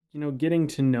getting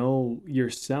to know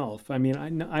yourself. I mean,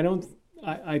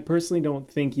 I personally don't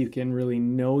think you can really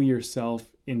know yourself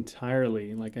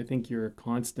entirely. Like, I think you're a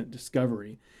constant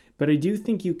discovery, but I do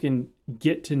think you can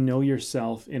get to know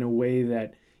yourself in a way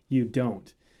that you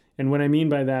don't. And what I mean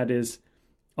by that is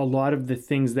a lot of the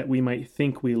things that we might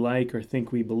think we like or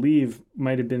think we believe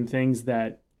might have been things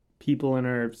that people in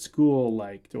our school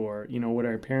liked, or, what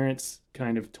our parents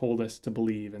kind of told us to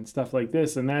believe and stuff like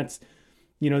this. And that's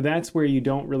where you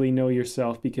don't really know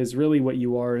yourself, because really what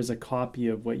you are is a copy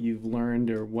of what you've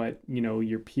learned or what,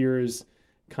 your peers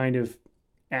kind of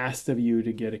asked of you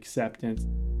to get acceptance.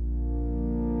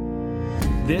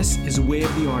 This is Way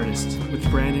of the Artist with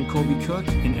Brandon Colby Cook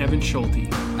and Evan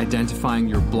Schulte. Identifying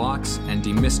your blocks and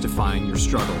demystifying your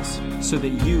struggles so that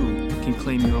you can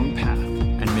claim your own path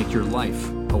and make your life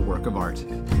a work of art.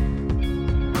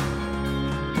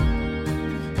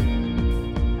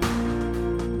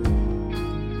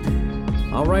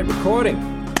 All right, recording.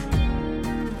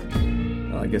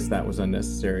 Well, I guess that was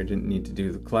unnecessary. I didn't need to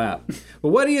do the clap. But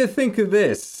what do you think of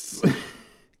this?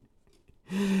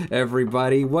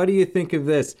 Everybody, what do you think of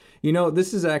this?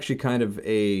 This is actually kind of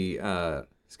a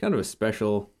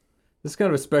special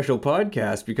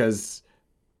podcast because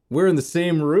we're in the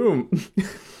same room.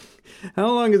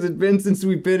 How long has it been since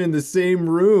we've been in the same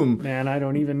room? Man, I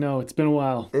don't even know. It's been a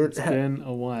while. It's been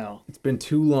a while. It's been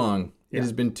too long. Yeah. It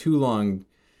has been too long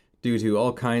due to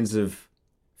all kinds of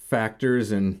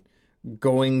factors and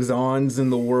goings-ons in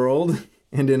the world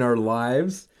and in our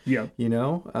lives. Yeah.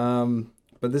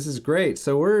 But this is great.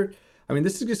 So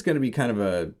this is just going to be kind of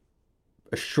a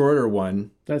shorter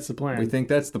one. That's the plan. We think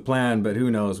that's the plan, but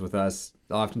who knows with us.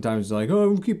 Oftentimes it's like, oh,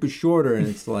 we'll keep it shorter. And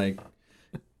it's like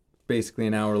basically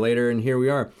an hour later, and here we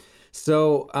are.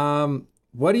 So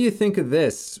what do you think of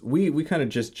this? We kind of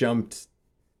just jumped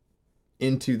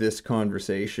into this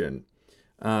conversation.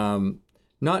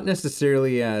 Not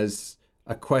necessarily as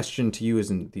a question to you as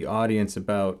in the audience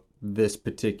about this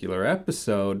particular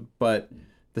episode, but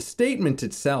the statement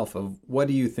itself of what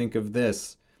do you think of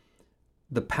this,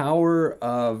 the power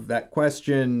of that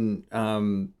question,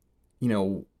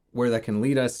 where that can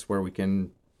lead us, where we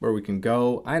can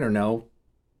go. I don't know.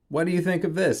 What do you think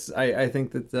of this? I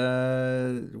think that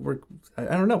I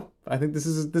don't know. I think this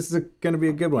is going to be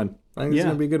a good one. I think it's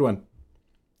going to be a good one.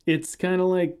 It's kind of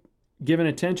like giving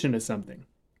attention to something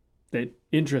that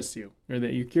interests you or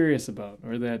that you're curious about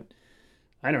or that,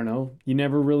 I don't know, you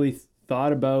never really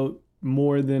thought about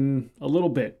more than a little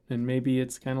bit. And maybe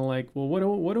it's kind of like, well,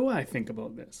 what do I think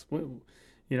about this? What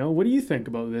do you think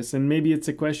about this? And maybe it's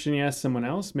a question you ask someone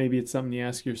else. Maybe it's something you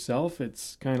ask yourself.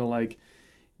 It's kind of like,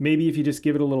 maybe if you just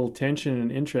give it a little attention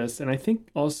and interest. And I think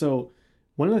also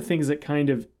one of the things that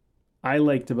kind of I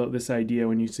liked about this idea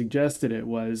when you suggested it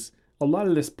was a lot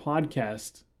of this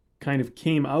podcast kind of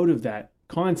came out of that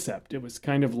concept. It was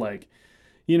kind of like,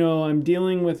 I'm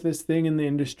dealing with this thing in the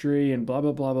industry and blah,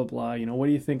 blah, blah, blah, blah. What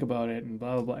do you think about it? And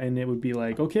blah, blah, blah. And it would be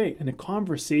like, okay. And a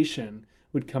conversation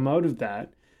would come out of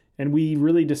that. And we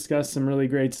really discussed some really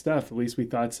great stuff. At least we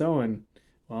thought so. And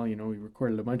well, we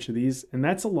recorded a bunch of these. And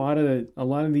that's a lot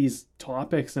of these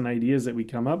topics and ideas that we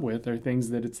come up with are things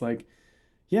that it's like,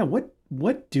 yeah,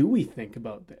 what do we think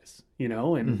about this? And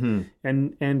mm-hmm.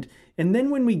 and then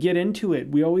when we get into it,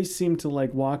 we always seem to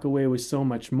like walk away with so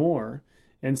much more.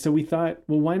 And so we thought,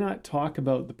 well, why not talk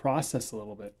about the process a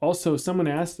little bit? Also, someone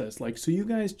asked us, like, so you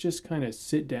guys just kind of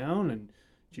sit down and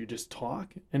you just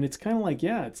talk? And it's kind of like,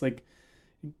 yeah, it's like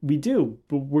we do,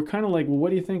 but we're kind of like, well,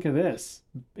 what do you think of this?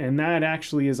 And that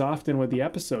actually is often what the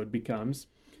episode becomes.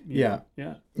 Yeah.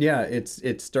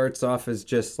 It starts off as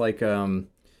just like,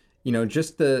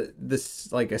 just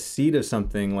this like a seed of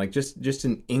something, like just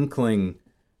an inkling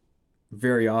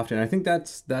very often. I think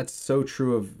that's so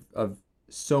true of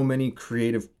so many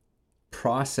creative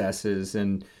processes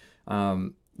and,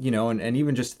 and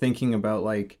even just thinking about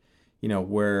like,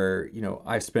 where,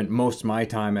 I've spent most of my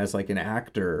time as like an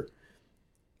actor,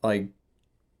 like,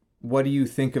 what do you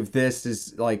think of this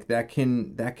is like, that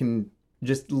can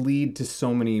just lead to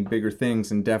so many bigger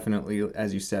things. And definitely,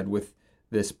 as you said, with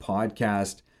this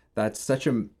podcast, that's such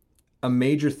a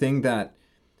major thing that,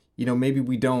 maybe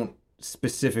we don't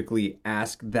specifically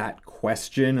ask that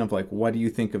question of like, what do you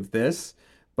think of this?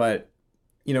 But,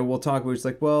 we'll talk about it's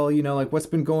like, well, like what's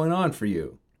been going on for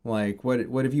you? Like, what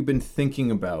have you been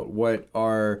thinking about? What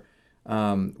are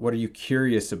you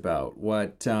curious about?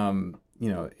 What,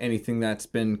 anything that's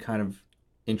been kind of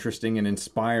interesting and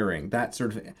inspiring, that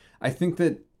sort of, I think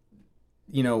that,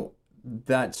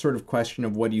 that sort of question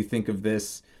of what do you think of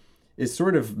this is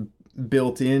sort of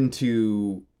built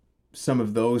into some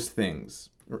of those things.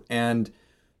 And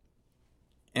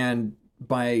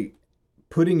by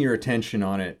putting your attention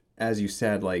on it as you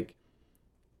said, like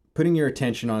putting your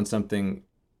attention on something,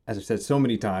 as I've said so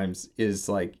many times, is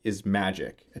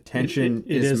magic. Attention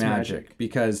It is is magic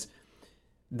because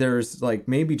there's like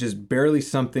maybe just barely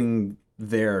something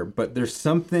there, but there's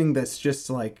something that's just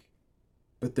like,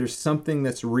 but there's something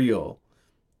that's real,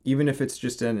 even if it's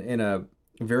just in a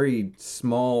very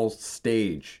small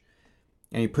stage,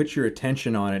 and you put your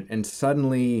attention on it, and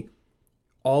suddenly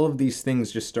all of these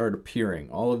things just start appearing.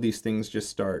 All of these things just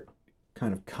start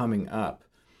kind of coming up.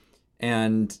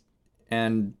 And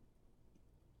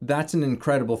that's an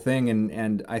incredible thing.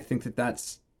 And I think that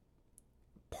that's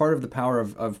part of the power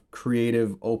of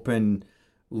creative, open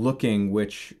looking,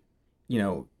 which,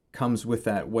 comes with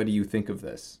that. What do you think of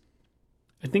this?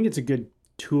 I think it's a good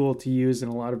tool to use in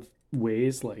a lot of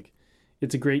ways. Like,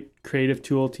 it's a great creative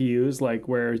tool to use, like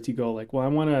where you go like, well, I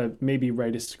want to maybe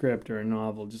write a script or a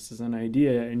novel just as an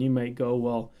idea. And you might go,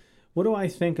 well, what do I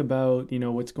think about,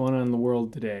 what's going on in the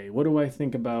world today? What do I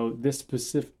think about this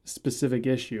specific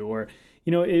issue? Or,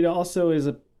 it also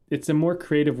it's a more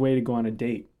creative way to go on a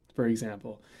date, for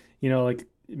example. Like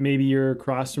maybe you're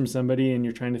across from somebody and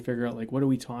you're trying to figure out like, what do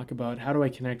we talk about? How do I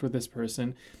connect with this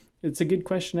person? It's a good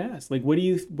question to ask. Like, what do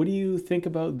you think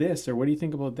about this? Or what do you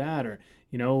think about that? Or,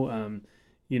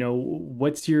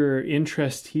 what's your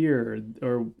interest here?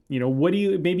 Or, what do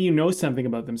you, maybe something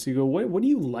about them. So you go, what do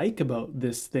you like about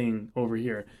this thing over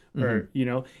here? Or,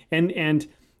 and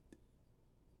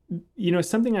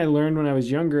something I learned when I was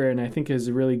younger, and I think is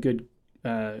a really good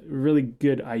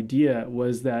idea,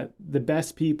 was that the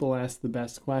best people ask the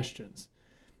best questions.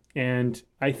 And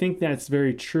I think that's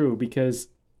very true, because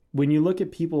when you look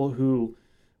at people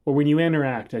or when you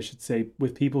interact, I should say,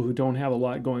 with people who don't have a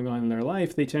lot going on in their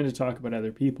life, they tend to talk about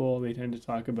other people. They tend to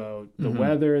talk about the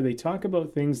weather. They talk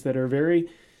about things that are very,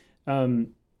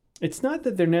 it's not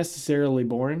that they're necessarily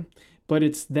boring, but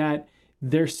it's that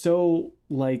they're so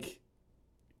like,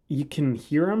 you can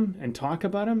hear them and talk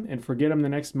about them and forget them the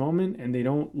next moment, and they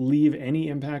don't leave any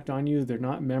impact on you. They're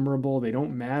not memorable. They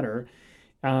don't matter.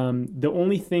 The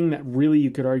only thing that really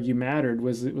you could argue mattered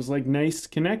was it was like nice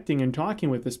connecting and talking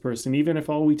with this person, even if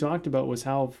all we talked about was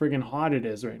how friggin' hot it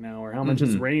is right now or how much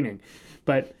it's raining.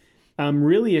 But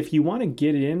really, if you want to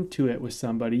get into it with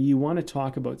somebody, you want to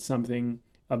talk about something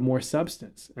of more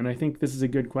substance. And I think this is a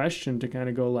good question to kind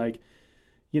of go like,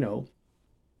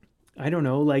 I don't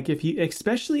know, like if you,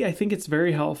 especially I think it's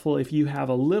very helpful if you have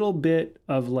a little bit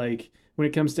of like, when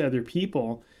it comes to other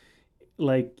people,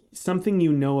 like something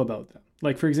about them.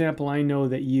 Like, for example, I know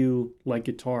that you like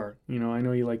guitar. I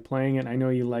know you like playing it. I know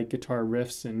you like guitar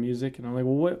riffs and music. And I'm like,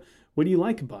 well, what do you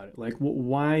like about it? Like,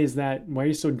 why is that? Why are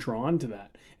you so drawn to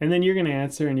that? And then you're going to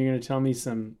answer and you're going to tell me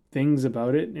some things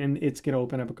about it. And it's going to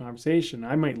open up a conversation.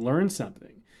 I might learn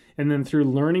something. And then through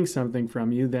learning something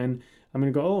from you, then I'm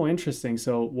going to go, oh, interesting.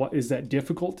 So what is that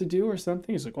difficult to do or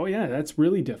something? It's like, oh, yeah, that's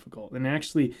really difficult. And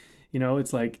actually,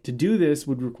 it's like to do this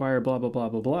would require blah, blah, blah,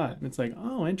 blah, blah. And it's like,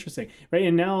 oh, interesting. Right.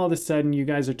 And now all of a sudden you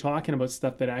guys are talking about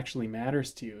stuff that actually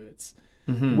matters to you. It's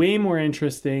way more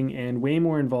interesting and way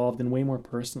more involved and way more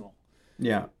personal.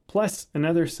 Yeah. Plus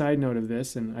another side note of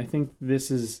this, and I think this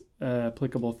is an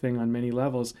applicable thing on many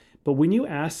levels, but when you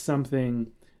ask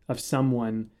something of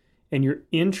someone and you're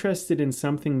interested in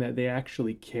something that they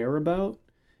actually care about,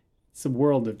 it's a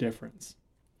world of difference.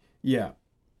 Yeah.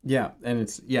 Yeah, and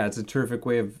it's a terrific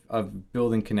way of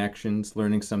building connections,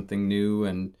 learning something new,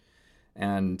 and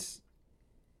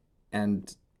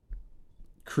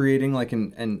creating like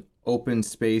an open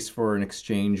space for an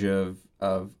exchange of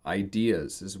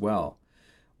ideas as well.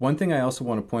 One thing I also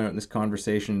want to point out in this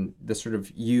conversation, the sort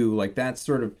of like that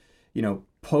sort of,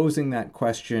 posing that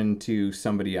question to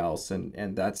somebody else,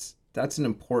 and that's an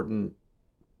important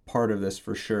part of this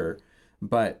for sure.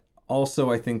 But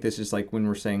also I think this is like when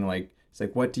we're saying like, it's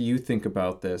like, what do you think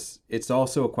about this? It's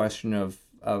also a question of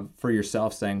for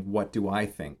yourself saying, what do I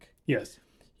think? Yes.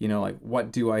 Like,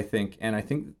 what do I think? And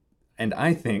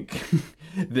I think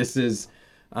this is,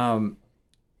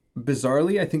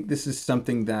 bizarrely, I think this is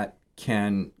something that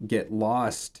can get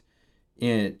lost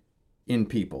in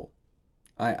people.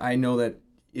 I know that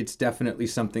it's definitely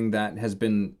something that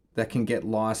can get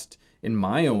lost in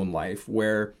my own life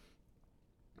where,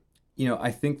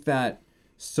 I think that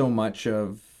so much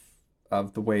of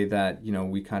the way that,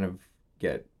 we kind of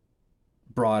get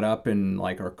brought up in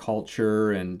like our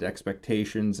culture and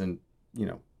expectations and,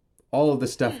 all of the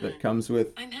stuff that comes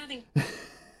with. I'm having.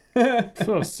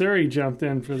 So Siri jumped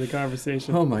in for the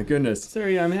conversation. Oh my goodness.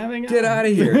 Siri, I'm having. Get out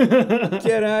of here.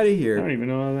 Get out of here. I don't even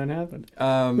know how that happened.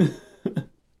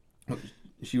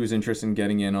 She was interested in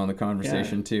getting in on the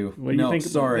conversation too. What do you think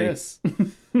sorry. about this?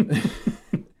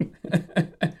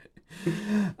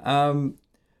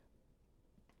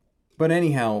 But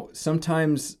anyhow,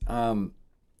 sometimes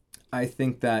I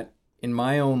think that in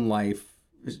my own life,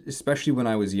 especially when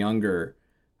I was younger,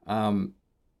 I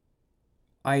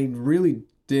really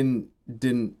didn't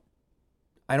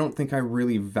I don't think I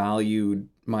really valued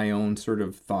my own sort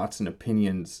of thoughts and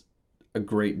opinions a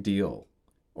great deal,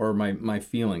 or my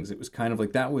feelings. It was kind of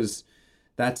like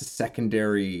that's a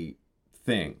secondary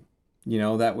thing.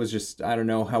 That was just, I don't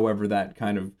know, however that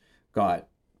kind of got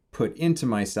put into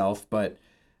myself, but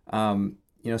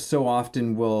so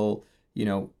often we'll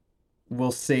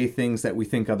say things that we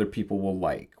think other people will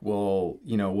like.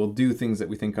 We'll do things that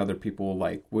we think other people will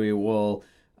like. We will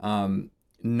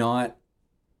not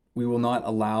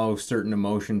allow certain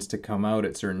emotions to come out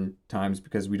at certain times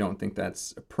because we don't think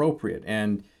that's appropriate.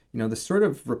 And the sort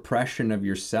of repression of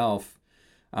yourself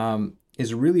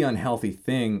is a really unhealthy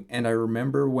thing. And I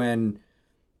remember when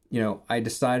I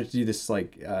decided to do this,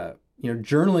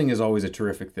 journaling is always a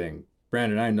terrific thing.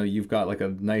 Brandon, I know you've got like a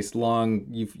nice long,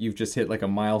 you've just hit like a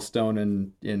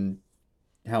milestone in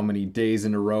how many days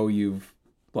in a row you've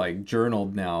like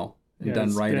journaled now and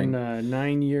done writing. It's been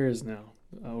 9 years now,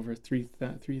 over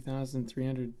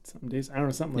 3,300 something days. I don't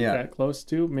know, something like that, close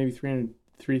to maybe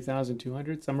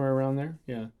 3,200, somewhere around there.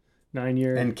 Yeah, 9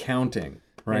 years. And counting,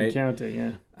 right? And counting,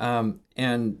 yeah.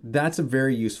 And that's a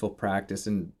very useful practice,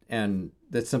 and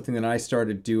that's something that I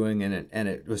started doing, and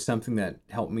it was something that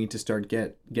helped me to start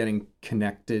getting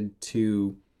connected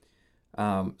to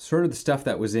sort of the stuff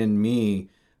that was in me,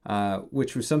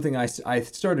 which was something I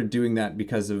started doing that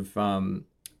because of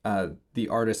The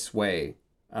Artist's Way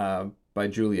by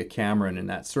Julia Cameron, and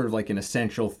that's sort of like an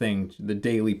essential thing, the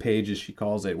daily pages she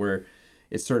calls it, where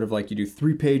it's sort of like you do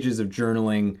 3 pages of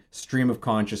journaling, stream of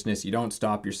consciousness, you don't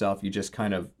stop yourself, you just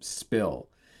kind of spill.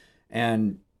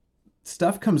 And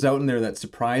stuff comes out in there that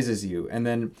surprises you. And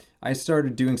then I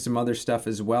started doing some other stuff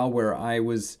as well, where I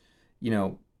was,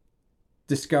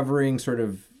 discovering sort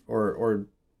of, or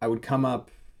I would come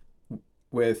up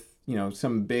with,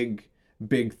 some big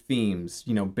themes,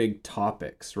 big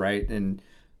topics, right? And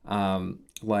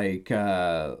like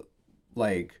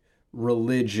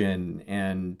religion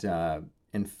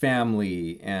and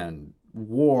family and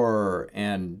war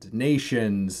and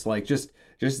nations, like just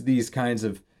these kinds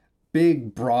of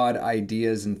big, broad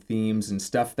ideas and themes and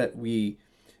stuff that we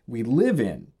live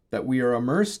in, that we are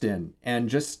immersed in, and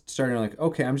just starting like,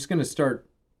 okay, I'm just going to start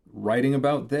writing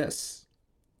about this.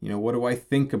 What do I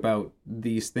think about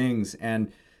these things?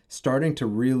 And starting to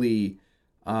really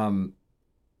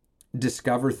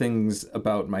discover things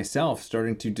about myself,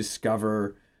 starting to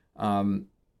discover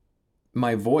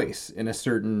my voice in a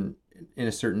certain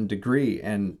degree.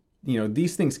 And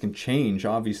these things can change,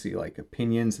 obviously, like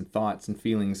opinions and thoughts and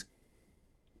feelings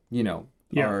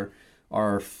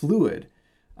are fluid.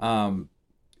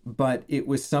 But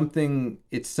it's something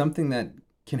that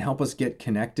can help us get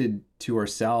connected to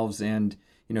ourselves. And,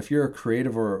 if you're a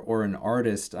creative or an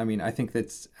artist, I mean, I think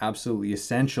that's absolutely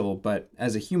essential. But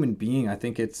as a human being, I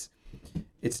think it's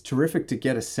terrific to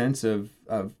get a sense of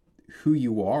who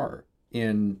you are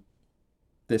in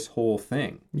this whole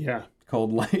thing. Yeah.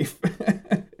 Called life.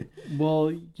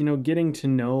 Well, getting to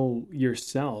know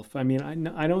yourself. I mean,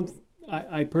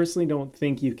 I personally don't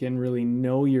think you can really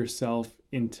know yourself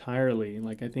entirely.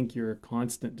 Like, I think you're a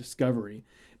constant discovery,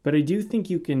 but I do think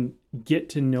you can get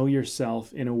to know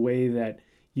yourself in a way that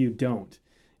you don't.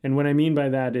 And what I mean by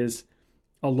that is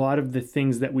a lot of the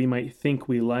things that we might think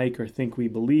we like or think we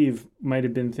believe might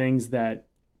have been things that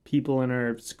people in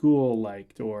our school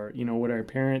liked, or, what our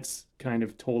parents kind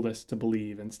of told us to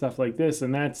believe and stuff like this.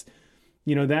 And that's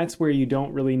where you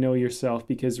don't really know yourself,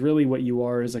 because really what you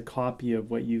are is a copy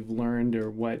of what you've learned, or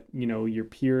what, your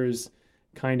peers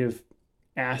kind of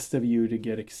asked of you to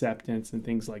get acceptance and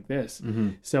things like this.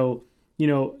 Mm-hmm. So,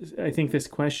 I think this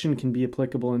question can be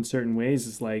applicable in certain ways.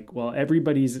 It's like, well,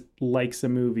 everybody's likes a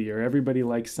movie, or everybody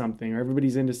likes something, or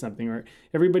everybody's into something, or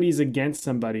everybody's against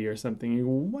somebody or something. You go,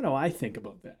 what do I think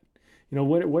about that?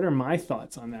 What are my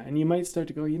thoughts on that? And you might start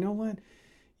to go, you know what?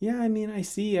 Yeah, I mean, I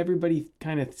see everybody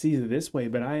kind of sees it this way,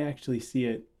 but I actually see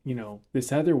it,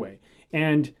 this other way.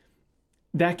 And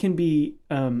that can be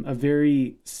a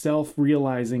very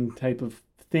self-realizing type of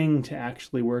thing to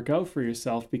actually work out for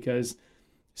yourself, because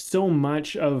so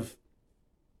much of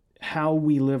how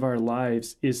we live our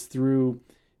lives is through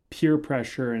peer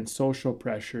pressure and social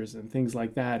pressures and things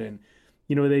like that. And,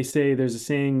 they say, there's a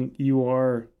saying, you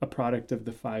are a product of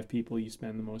the 5 people you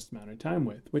spend the most amount of time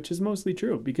with, which is mostly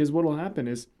true, because what will happen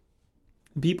is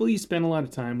people you spend a lot of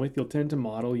time with, you'll tend to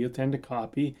model, you'll tend to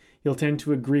copy, you'll tend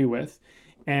to agree with.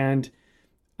 And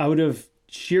out of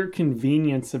sheer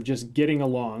convenience of just getting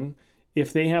along,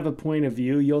 if they have a point of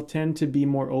view, you'll tend to be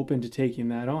more open to taking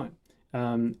that on.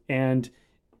 And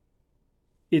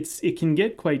it can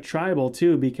get quite tribal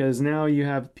too, because now you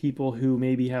have people who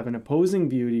maybe have an opposing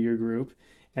view to your group,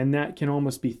 and that can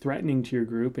almost be threatening to your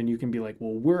group, and you can be like,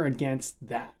 well, we're against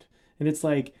that. And it's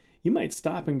like, you might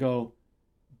stop and go,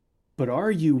 but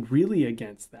are you really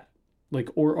against that? Like,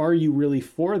 or are you really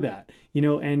for that?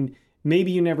 And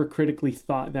maybe you never critically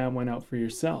thought that one out for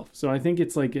yourself. So I think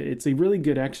it's a really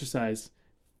good exercise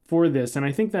for this. And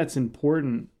I think that's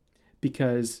important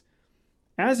because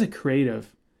as a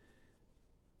creative,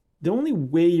 the only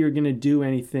way you're going to do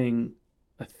anything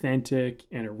authentic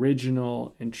and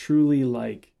original and truly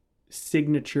like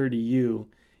signature to you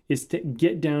is to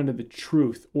get down to the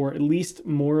truth, or at least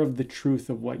more of the truth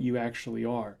of what you actually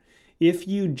are. If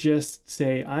you just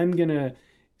say, I'm going to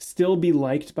still be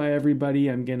liked by everybody,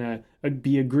 I'm going to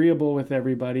be agreeable with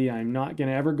everybody, I'm not going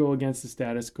to ever go against the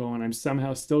status quo, and I'm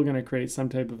somehow still going to create some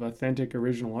type of authentic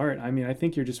original art, I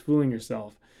think you're just fooling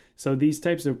yourself. So these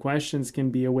types of questions can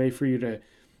be a way for you to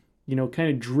kind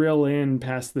of drill in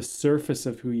past the surface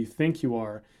of who you think you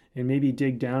are, and maybe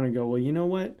dig down and go, well, you know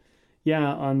what?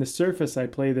 Yeah, on the surface, I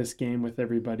play this game with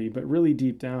everybody, but really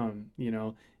deep down,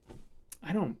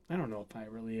 I don't know if I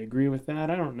really agree with that.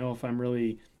 I don't know if I'm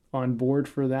really on board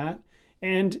for that.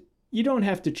 And you don't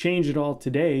have to change it all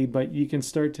today, but you can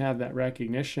start to have that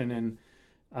recognition. And,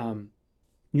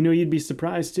 you'd be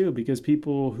surprised too, because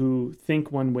people who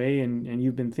think one way and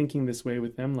you've been thinking this way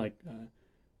with them, like,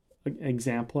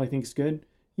 example I think is good.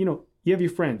 You have your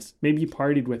friends. Maybe you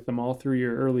partied with them all through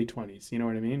your early 20s. You know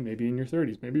what I mean? Maybe in your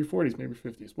 30s, maybe your 40s, maybe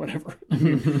 50s, whatever.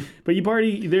 But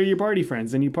they're your party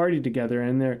friends, and you party together,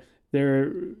 and they're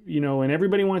and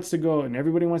everybody wants to go, and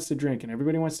everybody wants to drink, and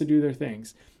everybody wants to do their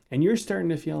things. And you're starting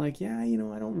to feel like, yeah, I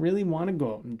don't really want to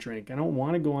go out and drink. I don't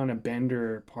want to go on a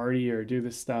bender or party or do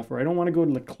this stuff, or I don't want to go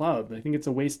to the club. I think it's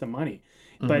a waste of money.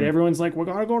 But everyone's like, we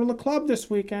got to go to the club this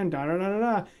weekend, da da da da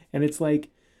da. And it's like,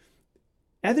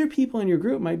 other people in your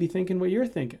group might be thinking what you're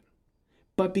thinking.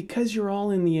 But because you're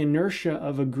all in the inertia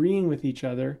of agreeing with each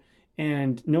other,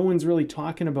 and no one's really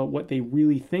talking about what they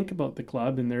really think about the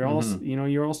club, and they're all,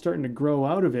 you're all starting to grow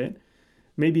out of it.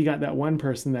 Maybe you got that one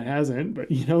person that hasn't, but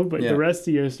the rest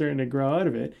of you are starting to grow out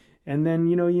of it. And then,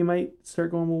 you might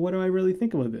start going, well, what do I really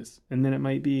think about this? And then it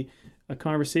might be a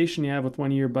conversation you have with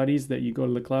one of your buddies that you go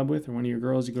to the club with, or one of your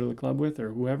girls you go to the club with,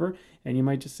 or whoever. And you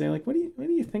might just say, like, what do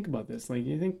you think about this? Like,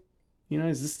 you think,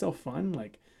 is this still fun?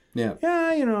 Like, yeah,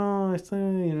 it's,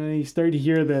 you start to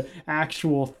hear the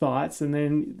actual thoughts, and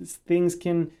then things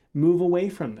can move away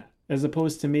from that, as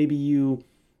opposed to maybe you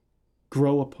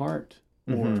grow apart,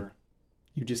 or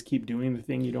you just keep doing the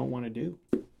thing you don't want to do.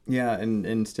 Yeah, and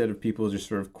instead of people just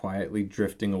sort of quietly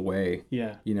drifting away,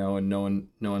 yeah, and no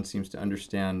one seems to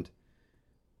understand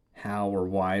how or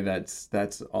why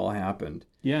that's all happened.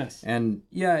 Yes. And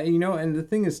yeah, and the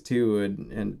thing is too,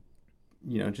 and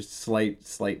just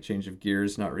slight change of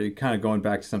gears, not really, kind of going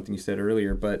back to something you said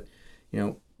earlier, but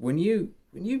when you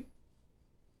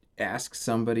ask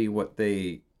somebody what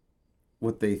they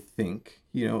think,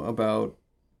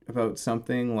 about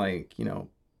something, like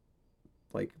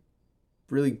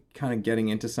really kind of getting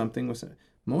into something with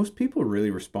most people really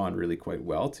respond really quite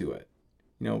well to it.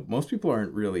 Most people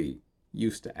aren't really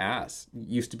used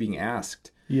to being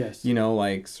asked. Yes.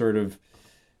 Like sort of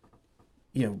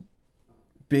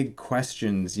big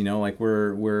questions, like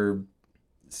we're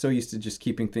so used to just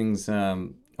keeping things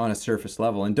on a surface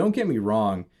level. And don't get me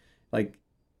wrong, like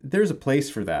there's a place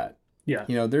for that. Yeah.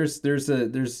 There's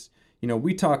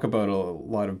we talk about a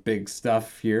lot of big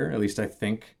stuff here, at least I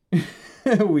think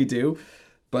we do.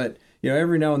 But,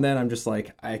 every now and then I'm just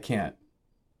like, I can't.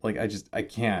 Like, I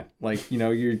can't. Like,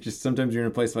 you're just, sometimes you're in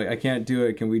a place like, I can't do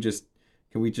it. Can we just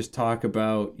talk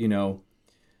about,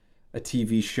 a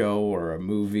TV show or a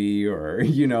movie, or,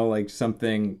 like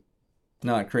something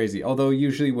not crazy. Although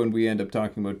usually when we end up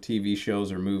talking about TV shows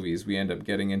or movies, we end up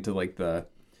getting into like the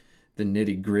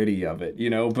nitty gritty of it,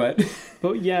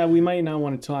 but yeah, we might not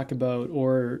want to talk about,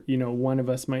 or, one of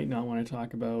us might not want to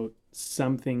talk about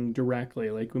something directly.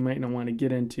 Like, we might not want to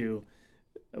get into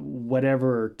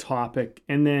whatever topic,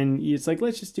 and then it's like,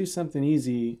 let's just do something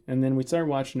easy, and then we start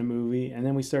watching a movie, and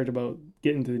then we start about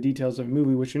getting into the details of a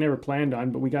movie, which we never planned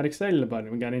on, but we got excited about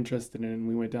it, we got interested in it, and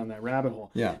we went down that rabbit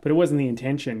hole. Yeah, but it wasn't the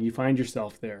intention. You find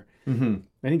yourself there. I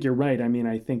think you're right.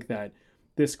 I think that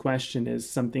this question is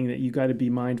something that you got to be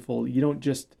mindful. You don't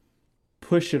just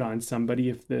push it on somebody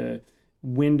if the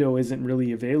window isn't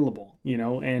really available,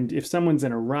 and if someone's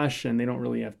in a rush and they don't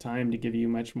really have time to give you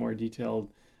much more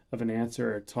detailed of an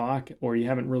answer or talk, or you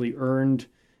haven't really earned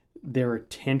their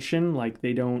attention, like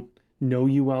they don't know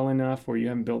you well enough, or you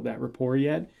haven't built that rapport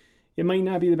yet, it might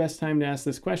not be the best time to ask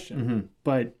this question.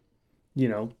 But you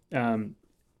know,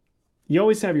 you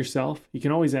always have yourself. You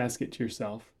can always ask it to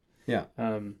yourself. Yeah.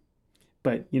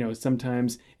 But, you know,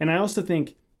 sometimes, and I also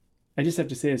think, I just have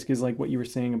to say this because, like, what you were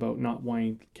saying about not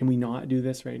wanting, can we not do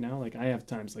this right now? Like, I have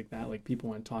times like that. Like, people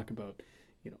want to talk about,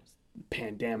 you know,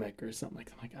 pandemic or something like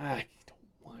that. I'm like, I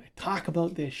don't want to talk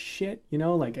about this shit, you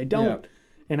know? Like, I don't. Yeah.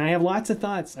 And I have lots of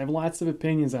thoughts. I have lots of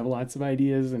opinions. I have lots of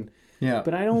ideas. And, Yeah.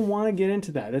 but I don't want to get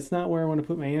into that. That's not where I want to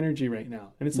put my energy right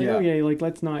now. And it's like, Yeah. okay, like,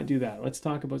 let's not do that. Let's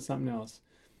talk about something else.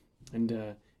 And,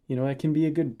 you know, that can be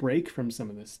a good break from some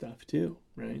of this stuff too,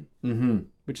 right? Mm-hmm.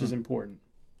 Which is important.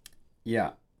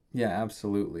 Yeah. Yeah,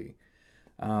 absolutely.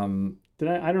 I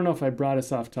don't know if I brought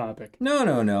us off topic. No, I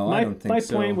don't think my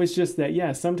so. My point was just that,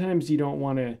 yeah, sometimes you don't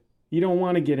want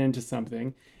to get into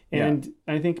something. And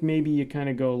I think maybe you kind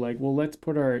of go like, well, let's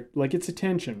put it's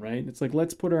attention, right? It's like,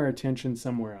 let's put our attention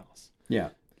somewhere else.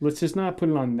 Yeah. Let's just not put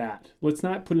it on that. Let's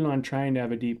not put it on trying to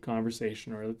have a deep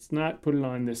conversation, or let's not put it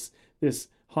on this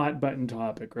hot button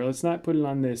topic, or let's not put it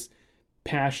on this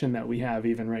passion that we have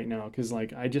even right now. Cause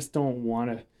like, I just don't want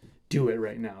to do it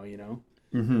right now, you know?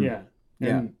 Mm-hmm. Yeah.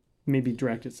 And maybe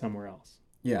direct it somewhere else.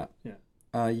 Yeah.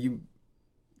 Yeah. You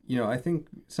know, I think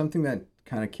something that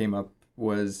kind of came up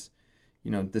was,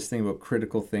 you know, this thing about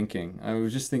critical thinking. I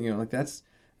was just thinking like, that's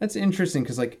interesting.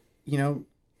 Cause like, you know,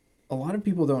 a lot of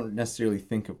people don't necessarily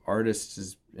think of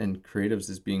artists and creatives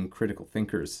as being critical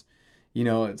thinkers. You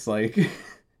know, it's like,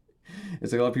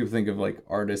 it's like a lot of people think of like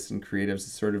artists and creatives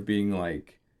as sort of being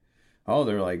like, oh,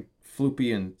 they're like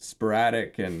floopy and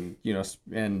sporadic and, you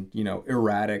know,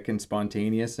 erratic and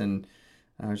spontaneous. And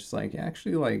I was just like,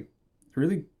 actually, like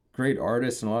really great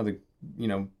artists and a lot of the, you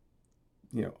know,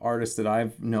 artists that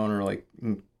I've known are like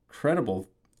incredible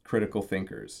critical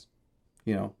thinkers.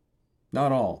 You know,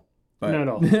 not all, but Not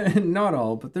all. not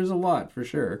all, but there's a lot for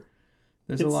sure.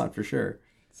 There's a lot for sure.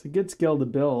 It's a good skill to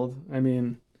build. I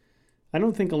mean, I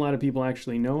don't think a lot of people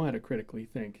actually know how to critically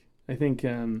think. I think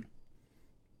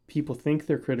people think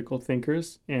they're critical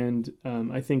thinkers, and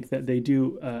I think that they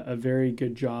do a very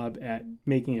good job at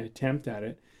making an attempt at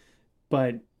it.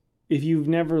 But if you've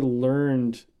never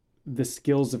learned the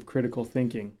skills of critical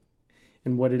thinking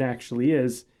and what it actually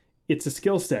is, it's a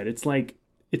skill set. It's like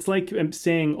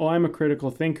saying, "Oh, I'm a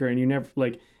critical thinker," and you never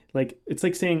like it's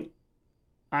like saying,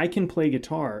 "I can play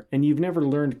guitar," and you've never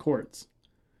learned chords.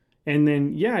 And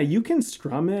then, yeah, you can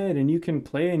strum it and you can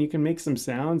play and you can make some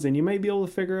sounds and you might be able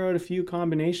to figure out a few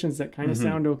combinations that kind of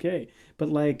sound okay. But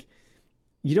like,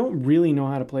 you don't really know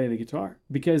how to play the guitar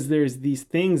because there's these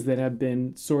things that have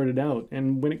been sorted out.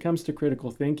 And when it comes to critical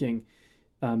thinking,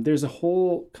 there's a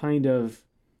whole kind of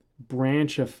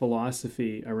branch of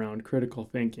philosophy around critical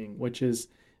thinking, which is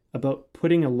about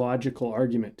putting a logical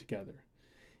argument together.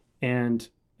 And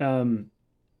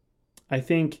I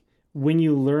think when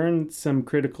you learn some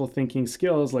critical thinking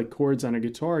skills like chords on a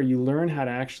guitar, you learn how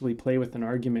to actually play with an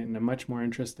argument in a much more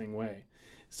interesting way.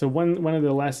 So one of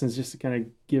the lessons, just to kind of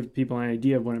give people an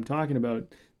idea of what I'm talking about,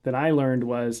 that I learned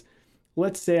was,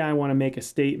 let's say I want to make a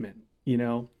statement, you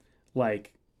know,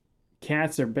 like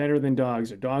cats are better than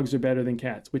dogs or dogs are better than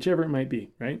cats, whichever it might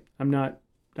be, right? I'm not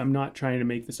trying to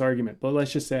make this argument, but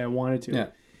let's just say I wanted to. Yeah.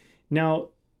 Now,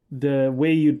 the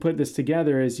way you'd put this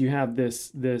together is you have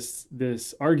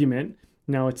this argument.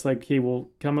 Now it's like, okay, we'll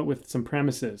come up with some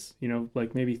premises, you know,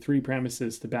 like maybe 3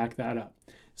 premises to back that up.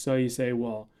 So you say,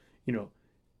 well, you know,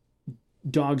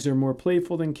 dogs are more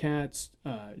playful than cats.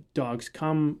 Dogs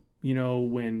come, you know,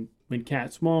 when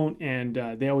cats won't, and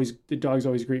the dogs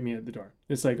always greet me at the door.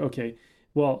 It's like, okay,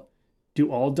 well, do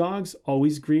all dogs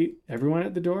always greet everyone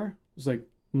at the door? It's like,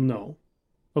 no.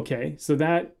 Okay, so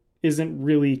that isn't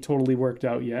really totally worked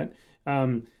out yet.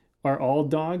 Are all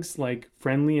dogs like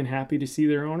friendly and happy to see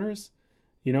their owners,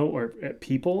 you know, or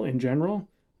people in general?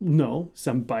 No,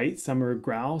 some bite, some are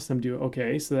growl, some do.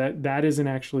 Okay, so that isn't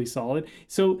actually solid.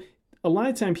 So a lot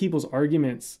of time people's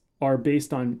arguments are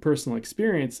based on personal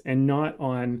experience and not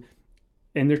on,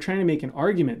 and they're trying to make an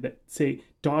argument that say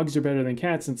dogs are better than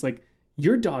cats. And it's like,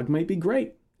 your dog might be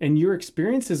great and your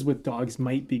experiences with dogs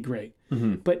might be great.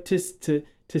 Mm-hmm. But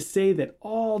to say that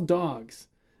all dogs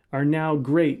are now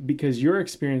great because your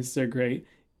experiences are great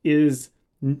is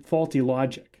faulty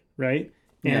logic, right?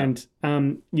 Yeah.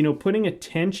 And, you know, putting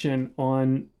attention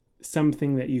on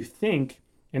something that you think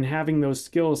and having those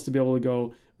skills to be able to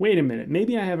go, wait a minute,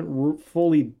 maybe I haven't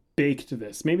fully baked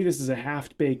this. Maybe this is a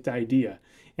half-baked idea.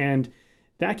 And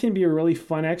that can be a really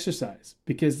fun exercise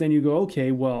because then you go,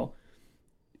 okay, well,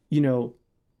 you know,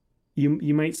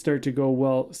 you might start to go,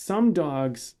 well, some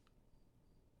dogs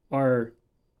are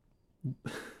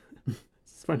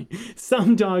it's funny.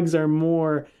 Some dogs are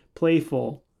more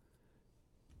playful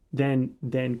than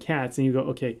cats, and you go,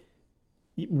 okay,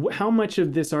 how much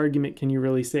of this argument can you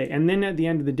really say? And then at the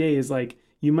end of the day is like,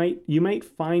 you might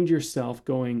find yourself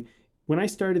going, when I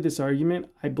started this argument,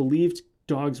 I believed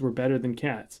dogs were better than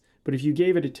cats. But if you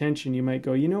gave it attention, you might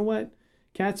go, you know what?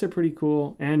 Cats are pretty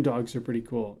cool and dogs are pretty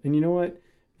cool. And you know what?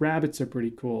 Rabbits are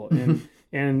pretty cool.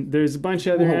 And there's a bunch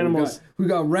of other animals. We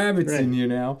got rabbits in you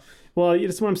now. Well,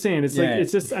 that's what I'm saying. It's like,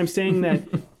 it's just, I'm saying that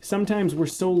sometimes we're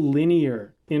so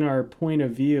linear in our point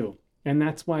of view. And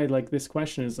that's why, like, this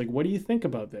question is like, what do you think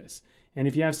about this? And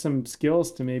if you have some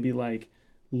skills to maybe like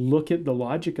look at the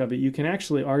logic of it, you can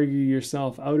actually argue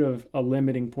yourself out of a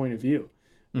limiting point of view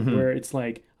where it's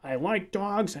like, I like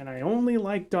dogs and I only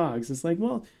like dogs. It's like,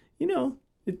 well, you know,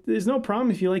 there's no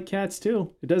problem if you like cats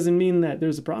too. It doesn't mean that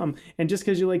there's a problem. And just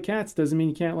because you like cats doesn't mean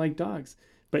you can't like dogs.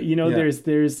 But, you know,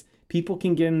 there's people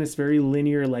can get in this very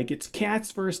linear, like, it's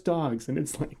cats versus dogs. And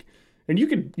it's like, and you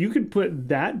could put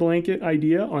that blanket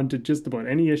idea onto just about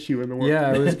any issue in the world. Yeah,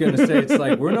 I was going to say, it's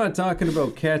like, we're not talking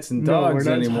about cats and dogs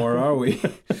anymore, are we?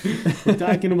 We're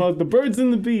talking about the birds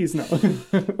and the bees now.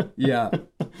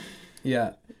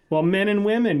 Yeah. Well, men and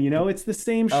women, you know, it's the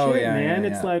same shit, man. Yeah.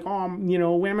 It's like, oh, you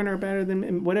know, women are better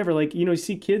than whatever. Like, you know, you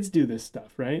see kids do this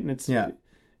stuff, right? And it's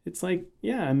like,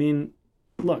 yeah, I mean,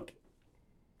 look,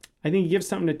 I think you give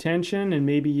something attention and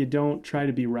maybe you don't try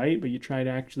to be right, but you try to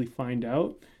actually find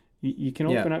out. You can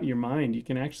open up your mind. You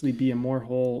can actually be a more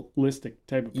holistic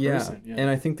type of person. Yeah, and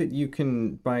I think that you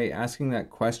can, by asking that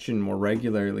question more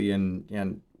regularly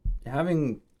and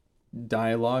having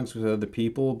dialogues with other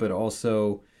people, but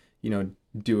also, you know,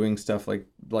 doing stuff like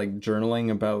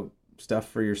journaling about stuff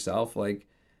for yourself. Like,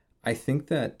 I think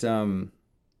that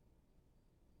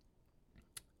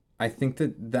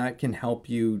that can help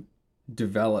you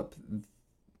develop.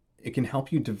 It can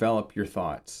help you develop your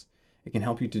thoughts. It can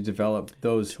help you to develop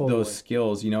those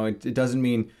skills. You know, it doesn't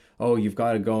mean, oh, you've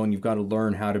got to go and you've got to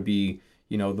learn how to be,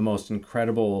 you know, the most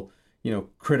incredible, you know,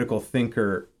 critical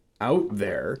thinker out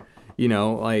there. You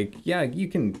know, like, yeah, you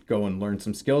can go and learn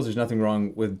some skills. There's nothing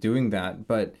wrong with doing that.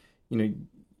 But, you know,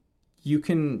 you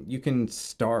can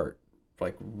start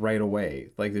like right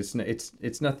away. Like, it's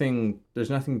nothing,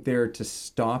 there's nothing there to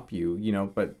stop you, you know,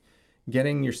 but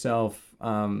getting yourself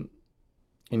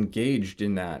engaged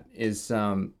in that is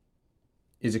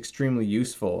extremely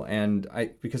useful. And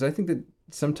because I think that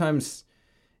sometimes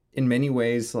in many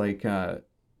ways, like,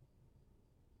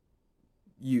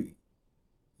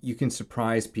 you can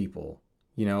surprise people,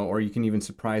 you know, or you can even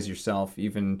surprise yourself,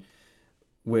 even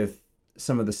with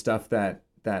some of the stuff that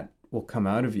will come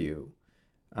out of you.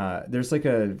 There's like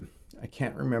I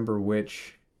can't remember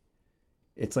which,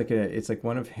 it's like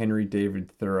one of Henry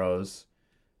David Thoreau's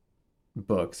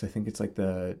books. I think it's like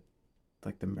the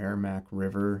Merrimack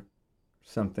River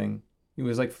something. He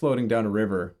was like floating down a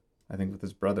river, I think, with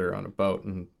his brother on a boat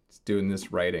and he's doing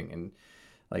this writing. And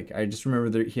like, I just remember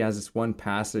that he has this one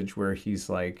passage where he's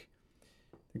like,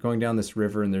 they're going down this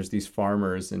river and there's these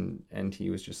farmers and he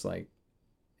was just like,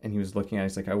 and he was looking at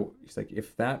it, he's like,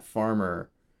 if that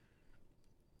farmer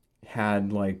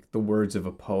had like the words of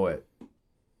a poet,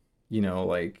 you know,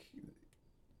 like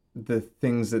the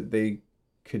things that they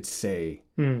could say,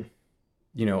 you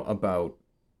know, about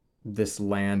this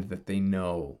land that they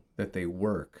know, that they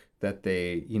work, that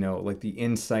they, you know, like the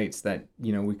insights that,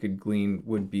 you know, we could glean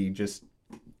would be just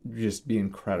be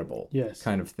incredible. Yes.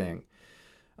 Kind of thing.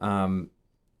 And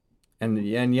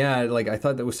yeah, like, I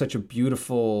thought that was such a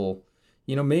beautiful,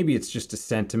 you know, maybe it's just a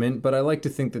sentiment, but I like to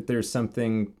think that there's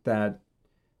something that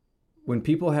when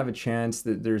people have a chance,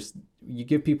 that you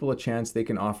give people a chance, they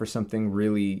can offer something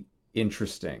really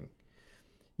interesting,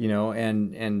 you know,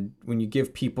 and when you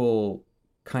give people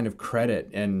kind of credit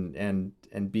and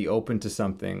be open to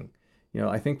something, you know,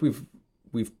 I think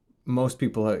most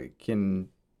people can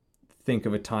think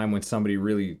of a time when somebody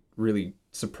really, really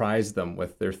surprised them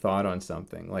with their thought on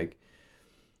something. Like,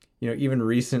 you know, even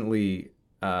recently,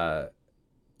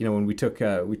 you know, when we took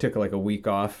like a week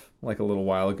off, like a little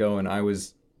while ago, and I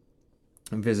was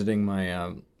visiting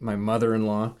my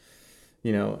mother-in-law,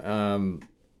 you know,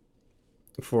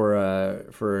 for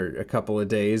a couple of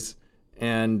days,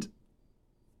 and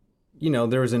you know,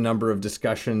 there was a number of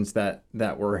discussions that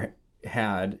were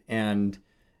had, and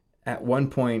at one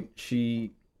point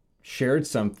she shared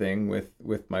something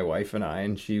with my wife and I,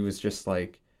 and she was just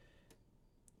like,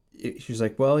 she's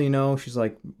like, well, you know, she's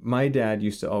like, my dad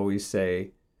used to always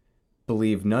say,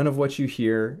 believe none of what you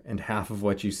hear and half of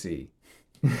what you see.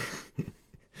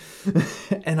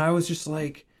 And I was just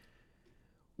like,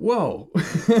 whoa.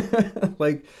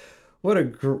 Like, what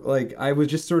like, I was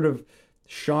just sort of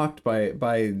shocked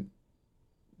by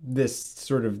this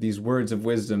sort of these words of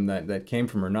wisdom that came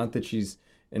from her. Not that she's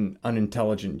an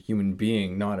unintelligent human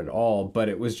being, not at all, but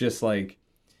it was just like,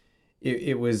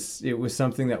 it was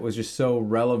something that was just so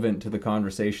relevant to the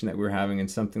conversation that we were having, and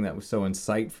something that was so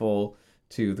insightful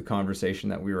to the conversation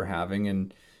that we were having.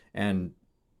 And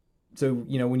so,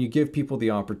 you know, when you give people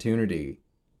the opportunity,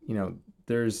 you know,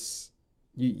 there's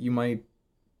you might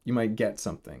get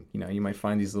something. You know, you might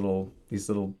find these little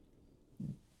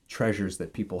treasures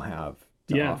that people have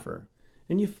to offer.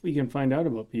 And you can find out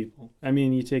about people. I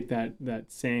mean, you take that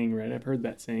saying, right? I've heard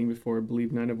that saying before: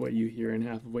 "Believe none of what you hear and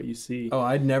half of what you see." Oh,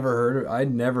 I'd never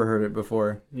heard it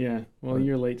before. Yeah, well,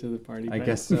 you're late to the party. I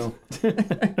guess so.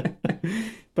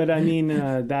 But I mean,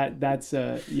 that's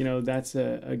a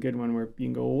good one where you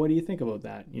can go, well, what do you think about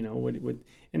that? You know,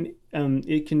 and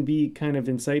it can be kind of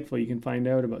insightful. You can find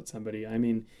out about somebody. I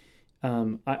mean,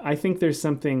 I think there's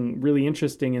something really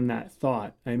interesting in that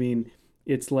thought. I mean,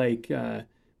 it's like.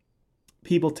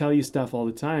 People tell you stuff all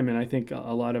the time, and I think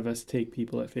a lot of us take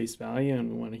people at face value and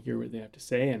we want to hear what they have to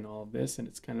say and all of this, and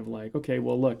it's kind of like, okay,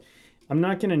 well, look, I'm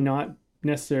not going to not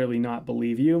necessarily not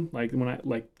believe you. Like when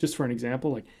just for an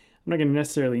example, like I'm not going to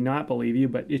necessarily not believe you,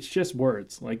 but it's just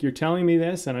words. Like you're telling me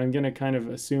this, and I'm going to kind of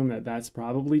assume that that's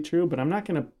probably true, but I'm not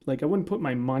going to, I wouldn't put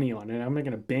my money on it. I'm not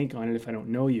going to bank on it if I don't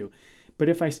know you. But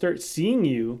if I start seeing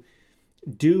you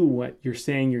do what you're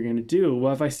saying you're going to do,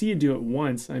 well, if I see you do it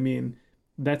once, I mean,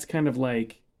 that's kind of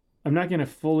like, I'm not going to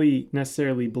fully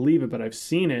necessarily believe it, but I've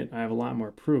seen it. I have a lot more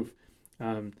proof.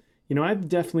 I've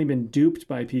definitely been duped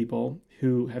by people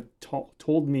who have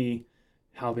told me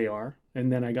how they are,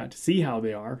 and then I got to see how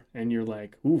they are, and you're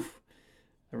like, oof,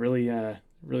 I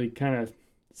really kind of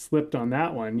slipped on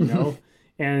that one, you know?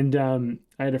 And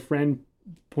I had a friend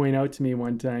point out to me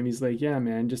one time, he's like, yeah,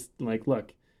 man, just like,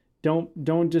 look,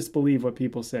 don't just believe what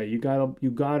people say. You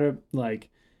gotta like,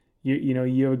 you know,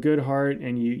 you have a good heart,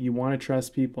 and you want to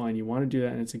trust people, and you want to do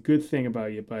that, and it's a good thing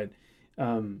about you, but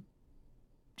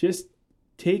just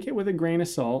take it with a grain of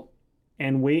salt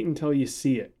and wait until you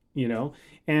see it, you know?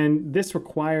 And this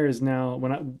requires now,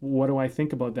 what do I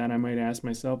think about that? I might ask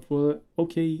myself, well,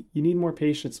 okay, you need more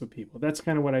patience with people. That's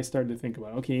kind of what I started to think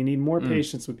about. Okay, you need more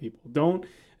patience with people. Don't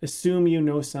assume you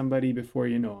know somebody before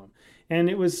you know them. And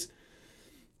it was,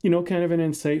 you know, kind of an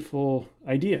insightful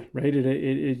idea, right?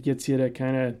 It gets you to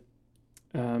kind of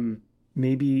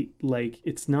maybe like,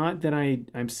 it's not that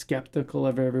I'm skeptical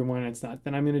of everyone. It's not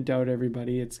that I'm going to doubt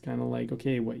everybody. It's kind of like,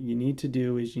 okay, what you need to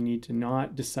do is you need to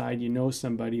not decide you know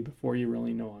somebody before you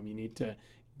really know them. You need to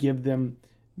give them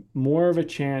more of a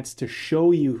chance to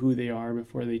show you who they are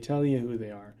before they tell you who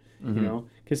they are, you know,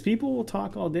 because people will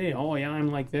talk all day. Oh yeah,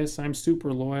 I'm like this. I'm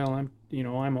super loyal.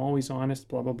 I'm always honest,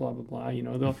 blah, blah, blah, blah, blah. You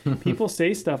know, people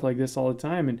say stuff like this all the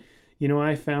time. And, you know,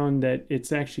 I found that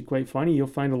it's actually quite funny. You'll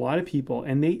find a lot of people,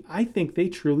 and I think they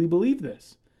truly believe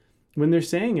this when they're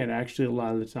saying it, actually, a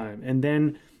lot of the time. And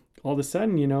then all of a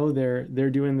sudden, you know, they're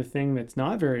doing the thing that's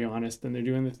not very honest, and they're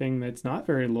doing the thing that's not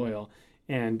very loyal.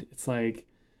 And it's like,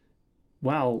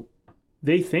 wow,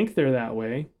 they think they're that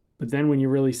way, but then when you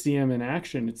really see them in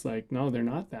action, it's like, no, they're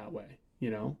not that way,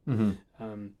 you know?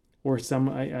 Or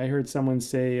I heard someone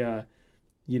say,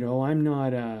 you know, I'm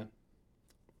not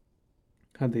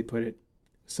how'd they put it?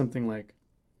 Something like,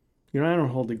 you know, I don't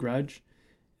hold a grudge.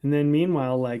 And then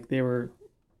meanwhile, like they were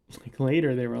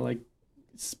like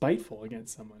spiteful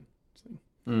against someone.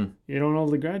 Like, you don't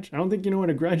hold a grudge? I don't think you know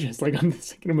what a grudge is. Like, I'm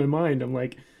thinking in my mind, I'm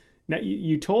like, now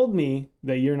you told me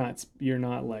that you're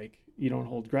not like, you don't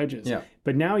hold grudges. Yeah.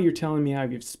 But now you're telling me how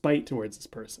you have spite towards this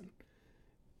person.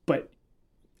 But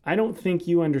I don't think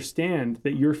you understand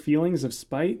that your feelings of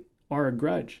spite are a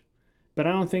grudge. But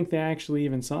I don't think they actually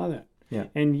even saw that. Yeah.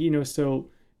 And, you know, so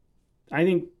I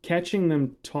think catching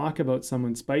them talk about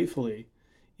someone spitefully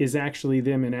is actually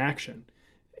them in action.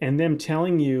 And them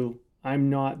telling you, I'm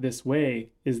not this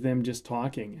way, is them just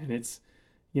talking. And it's,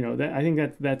 you know, I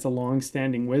think that's a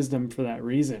long-standing wisdom for that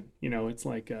reason. You know, it's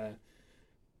like,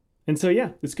 and so,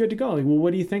 yeah, it's good to go. Like, well,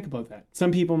 what do you think about that?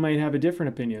 Some people might have a different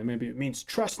opinion. Maybe it means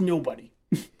trust nobody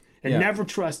and never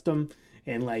trust them.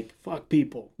 And like, fuck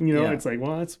people, you know, It's like,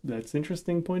 well, that's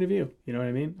interesting point of view. You know what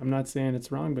I mean? I'm not saying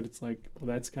it's wrong, but it's like, well,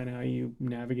 that's kind of how you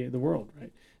navigate the world,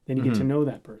 right? Then you get to know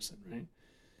that person, right?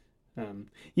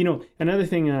 You know, another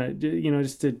thing, you know,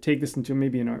 just to take this into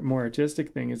maybe a more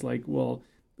artistic thing is like, well,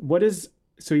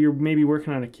 so you're maybe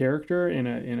working on a character in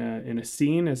a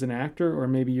scene as an actor, or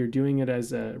maybe you're doing it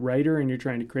as a writer and you're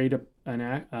trying to create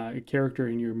a character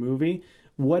in your movie.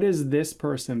 What does this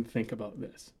person think about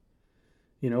this?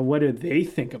 You know, what do they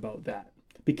think about that?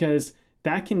 Because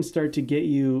that can start to get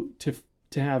you to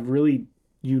have really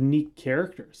unique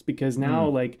characters. Because now,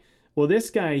 like, well, this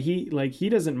guy, he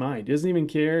doesn't mind, doesn't even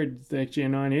care. It's actually a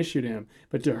non-issue to him.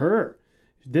 But to her,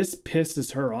 this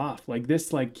pisses her off. Like,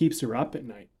 this, like, keeps her up at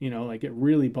night. You know, like, it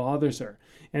really bothers her.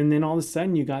 And then all of a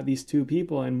sudden you got these two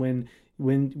people, and when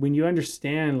you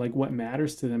understand like what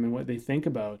matters to them and what they think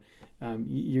about,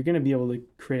 you're going to be able to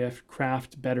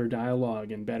craft better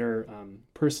dialogue and better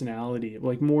personality.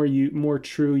 Like more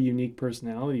true, unique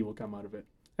personality will come out of it.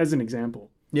 As an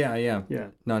example. Yeah. Yeah.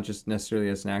 Not just necessarily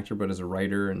as an actor, but as a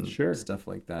writer and Sure. stuff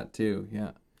like that too.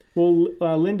 Yeah. Well,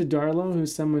 Linda Darlow,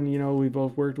 who's someone, we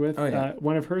both worked with,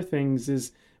 one of her things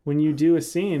is when you do a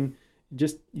scene,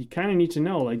 you kind of need to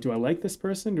know, like, do I like this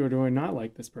person or do I not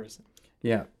like this person?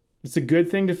 Yeah. It's a good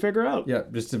thing to figure out. Yeah,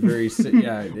 just a very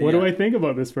yeah. What do I think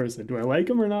about this person? Do I like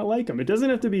him or not like him? It doesn't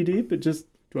have to be deep. It just,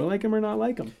 do I like him or not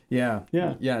like him? Yeah.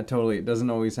 Yeah. Yeah, totally. It doesn't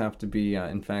always have to be.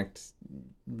 In fact,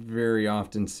 very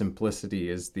often simplicity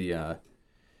is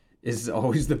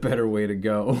always the better way to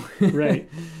go. Right.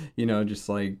 Just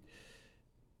like,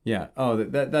 yeah. Oh,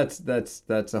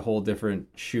 that's a whole different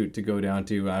shoot to go down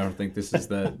to. I don't think this is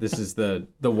the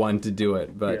one to do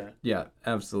it. But yeah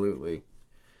absolutely.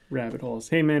 Rabbit holes.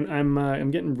 Hey man,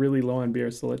 I'm getting really low on beer,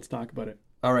 so let's talk about it.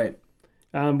 All right.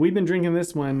 We've been drinking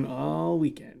this one all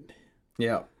weekend.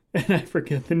 Yeah. And I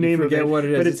forget the name of it. What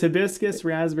it is. But it's hibiscus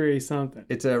raspberry something.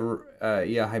 It's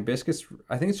hibiscus.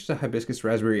 I think it's just a hibiscus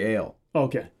raspberry ale.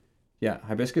 Okay. Yeah,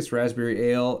 hibiscus raspberry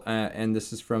ale, and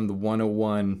this is from the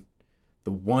 101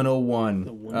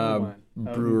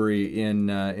 brewery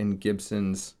in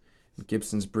Gibson's,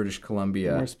 British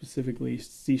Columbia. More specifically,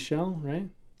 Seashell, right?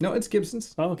 No, it's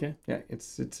Gibson's. Oh, okay. Yeah,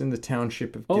 it's in the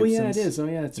township of Gibson's. Oh yeah, it is. Oh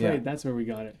yeah, that's right. That's where we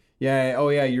got it. Yeah. Oh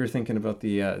yeah, you were thinking about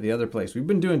the other place. We've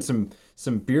been doing some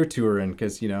beer touring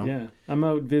because Yeah, I'm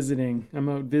out visiting,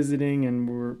 and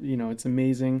we're it's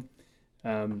amazing.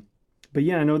 But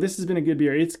yeah, no, this has been a good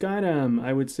beer. It's got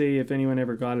I would say if anyone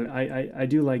ever got it, I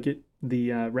do like it.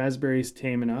 The raspberry's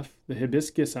tame enough. The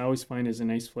hibiscus I always find is a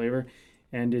nice flavor,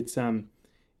 and it's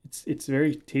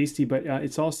very tasty, but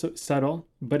it's also subtle.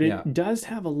 But it does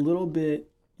have a little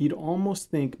bit. You'd almost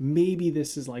think maybe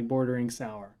this is like bordering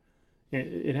sour.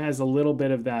 It has a little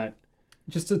bit of that.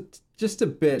 Just a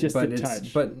bit, but it's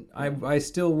touch. But I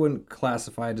still wouldn't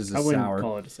classify it as a sour. I wouldn't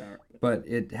call it a sour. But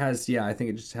it has, I think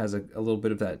it just has a little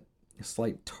bit of that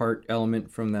slight tart element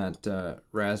from that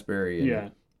raspberry. Yeah.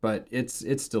 But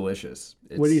it's delicious.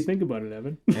 What do you think about it,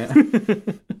 Evan? Yeah.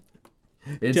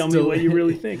 Tell me what you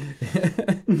really think.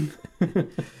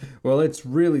 Well, it's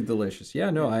really delicious. Yeah,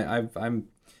 no, I'm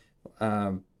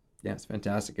it's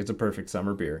fantastic. It's a perfect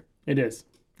summer beer. It is.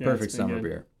 Yeah, perfect summer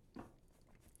beer.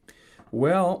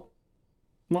 Well,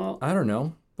 I don't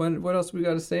know. What else we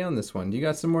got to say on this one? You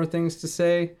got some more things to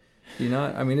say? You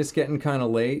not? I mean, it's getting kind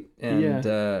of late, and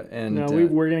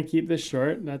we're gonna keep this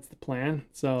short. That's the plan.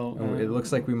 So it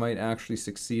looks like we might actually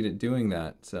succeed at doing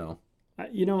that. So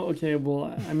okay.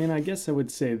 Well, I mean, I guess I would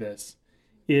say this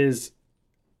is,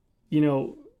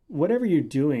 whatever you're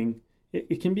doing,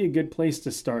 it can be a good place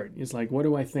to start. It's like, what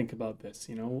do I think about this?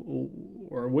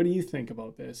 Or what do you think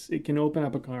about this? It can open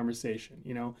up a conversation.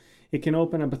 It can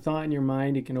open up a thought in your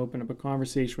mind. It can open up a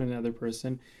conversation with another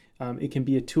person. It can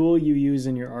be a tool you use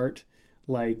in your art,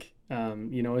 like,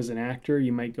 as an actor,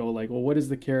 you might go like, well, what does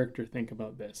the character think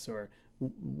about this? Or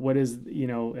what is,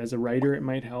 as a writer, it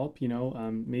might help,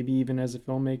 maybe even as a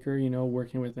filmmaker,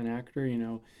 working with an actor,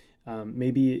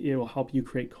 maybe it will help you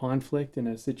create conflict in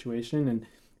a situation. And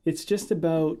it's just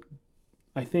about,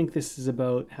 I think this is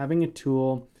about having a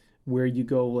tool where you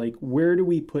go like, where do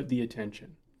we put the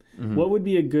attention? Mm-hmm. What would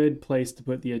be a good place to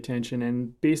put the attention?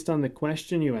 And based on the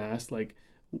question you asked, like,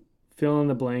 fill in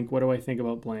the blank, what do I think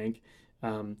about blank?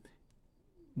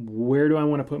 Where do I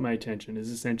want to put my attention is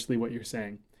essentially what you're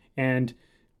saying. And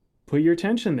put your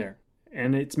attention there.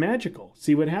 And it's magical.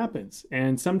 See what happens.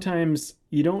 And sometimes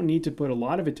you don't need to put a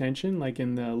lot of attention, like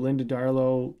in the Linda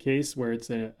Darlow case where it's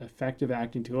an effective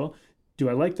acting tool. Do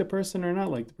I like the person or not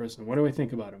like the person? What do I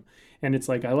think about him? And it's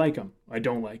like, I like him. I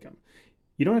don't like him.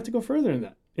 You don't have to go further than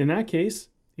that. In that case,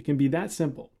 it can be that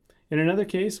simple. In another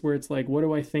case where it's like, what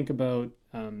do I think about,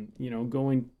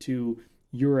 going to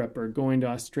Europe or going to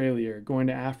Australia or going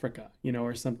to Africa,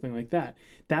 or something like that.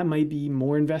 That might be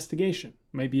more investigation,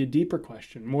 might be a deeper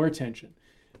question, more attention.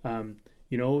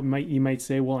 You might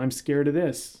say, well, I'm scared of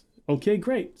this. Okay,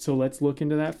 great. So let's look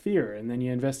into that fear. And then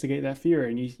you investigate that fear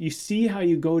and you see how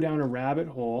you go down a rabbit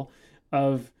hole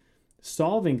of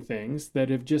solving things that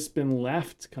have just been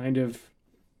left kind of,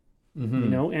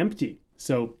 empty.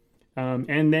 So,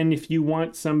 and then if you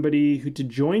want somebody to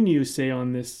join you, say,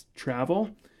 on this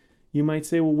travel, you might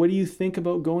say, well, what do you think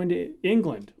about going to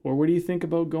England? Or what do you think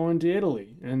about going to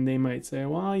Italy? And they might say,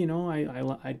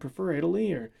 well, I'd prefer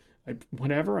Italy, or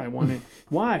whatever. I want to,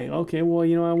 why? Okay, well,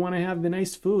 I want to have the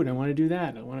nice food. I want to do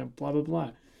that. I want to blah, blah,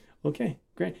 blah. Okay,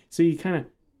 great. So you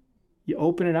you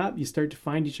open it up, you start to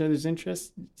find each other's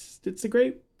interests. It's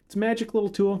a magic little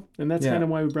tool, and that's kind of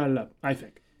why we brought it up, I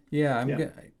think. Yeah,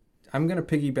 I'm gonna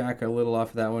piggyback a little off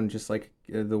of that one. Just like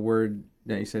the word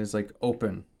that you said is like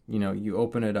open. You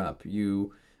open it up.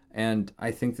 And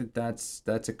I think that's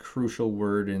a crucial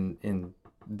word in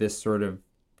this sort of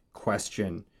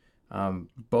question,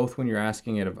 both when you're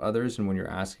asking it of others and when you're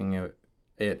asking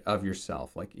it of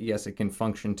yourself. Like, yes, it can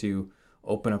function to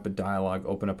open up a dialogue,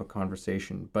 open up a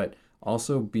conversation, but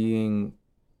also being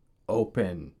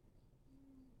open,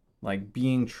 like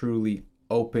being truly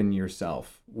open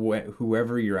yourself,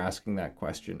 whoever you're asking that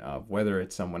question of, whether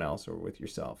it's someone else or with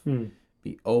yourself.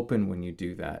 Be open when you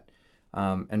do that.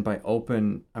 And by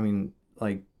open, I mean,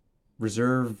 like,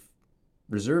 reserve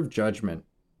judgment,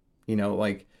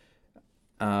 I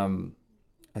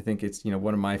think it's,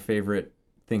 one of my favorite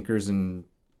thinkers and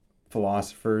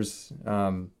philosophers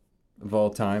of all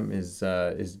time is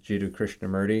Jiddu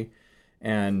Krishnamurti.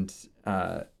 And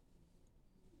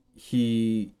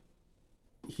he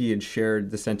had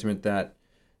shared the sentiment that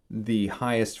the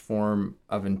highest form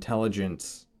of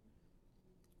intelligence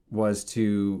was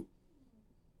to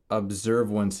observe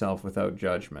oneself without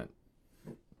judgment.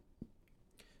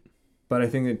 But I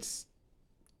think it's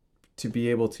to be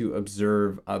able to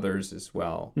observe others as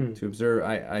well. To observe,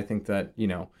 I think that, you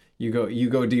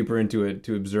go deeper into it,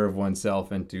 to observe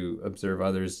oneself and to observe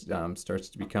others starts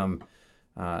to become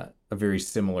a very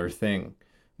similar thing.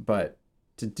 But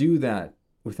to do that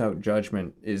without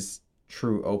judgment is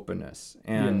true openness.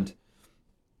 And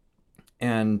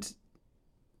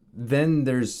then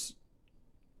there's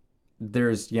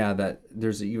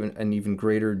an even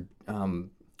greater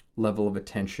level of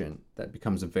attention that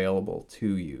becomes available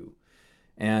to you,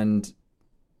 and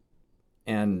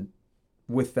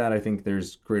with that, I think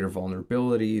there's greater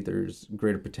vulnerability, there's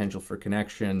greater potential for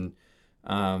connection,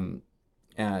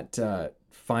 at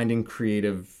finding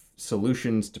creative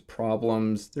solutions to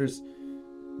problems. There's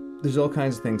all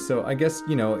kinds of things. So I guess,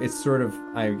 it's sort of,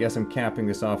 I guess I'm capping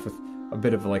this off with a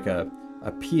bit of like a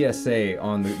PSA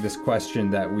on this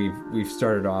question that we've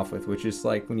started off with, which is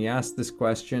like, when you ask this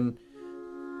question,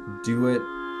 do it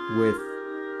with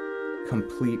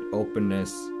complete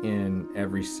openness in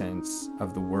every sense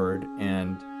of the word,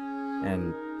 and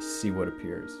see what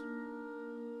appears.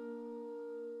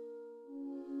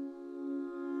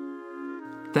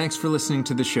 Thanks for listening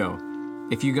to the show.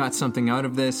 If you got something out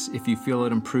of this, if you feel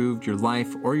it improved your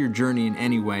life or your journey in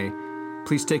any way,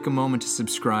 please take a moment to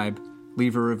subscribe,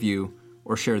 leave a review,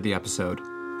 or share the episode.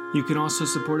 You can also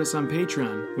support us on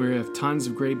Patreon, where we have tons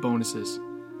of great bonuses.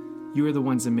 You are the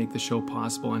ones that make the show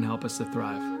possible and help us to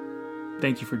thrive.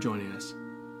 Thank you for joining us.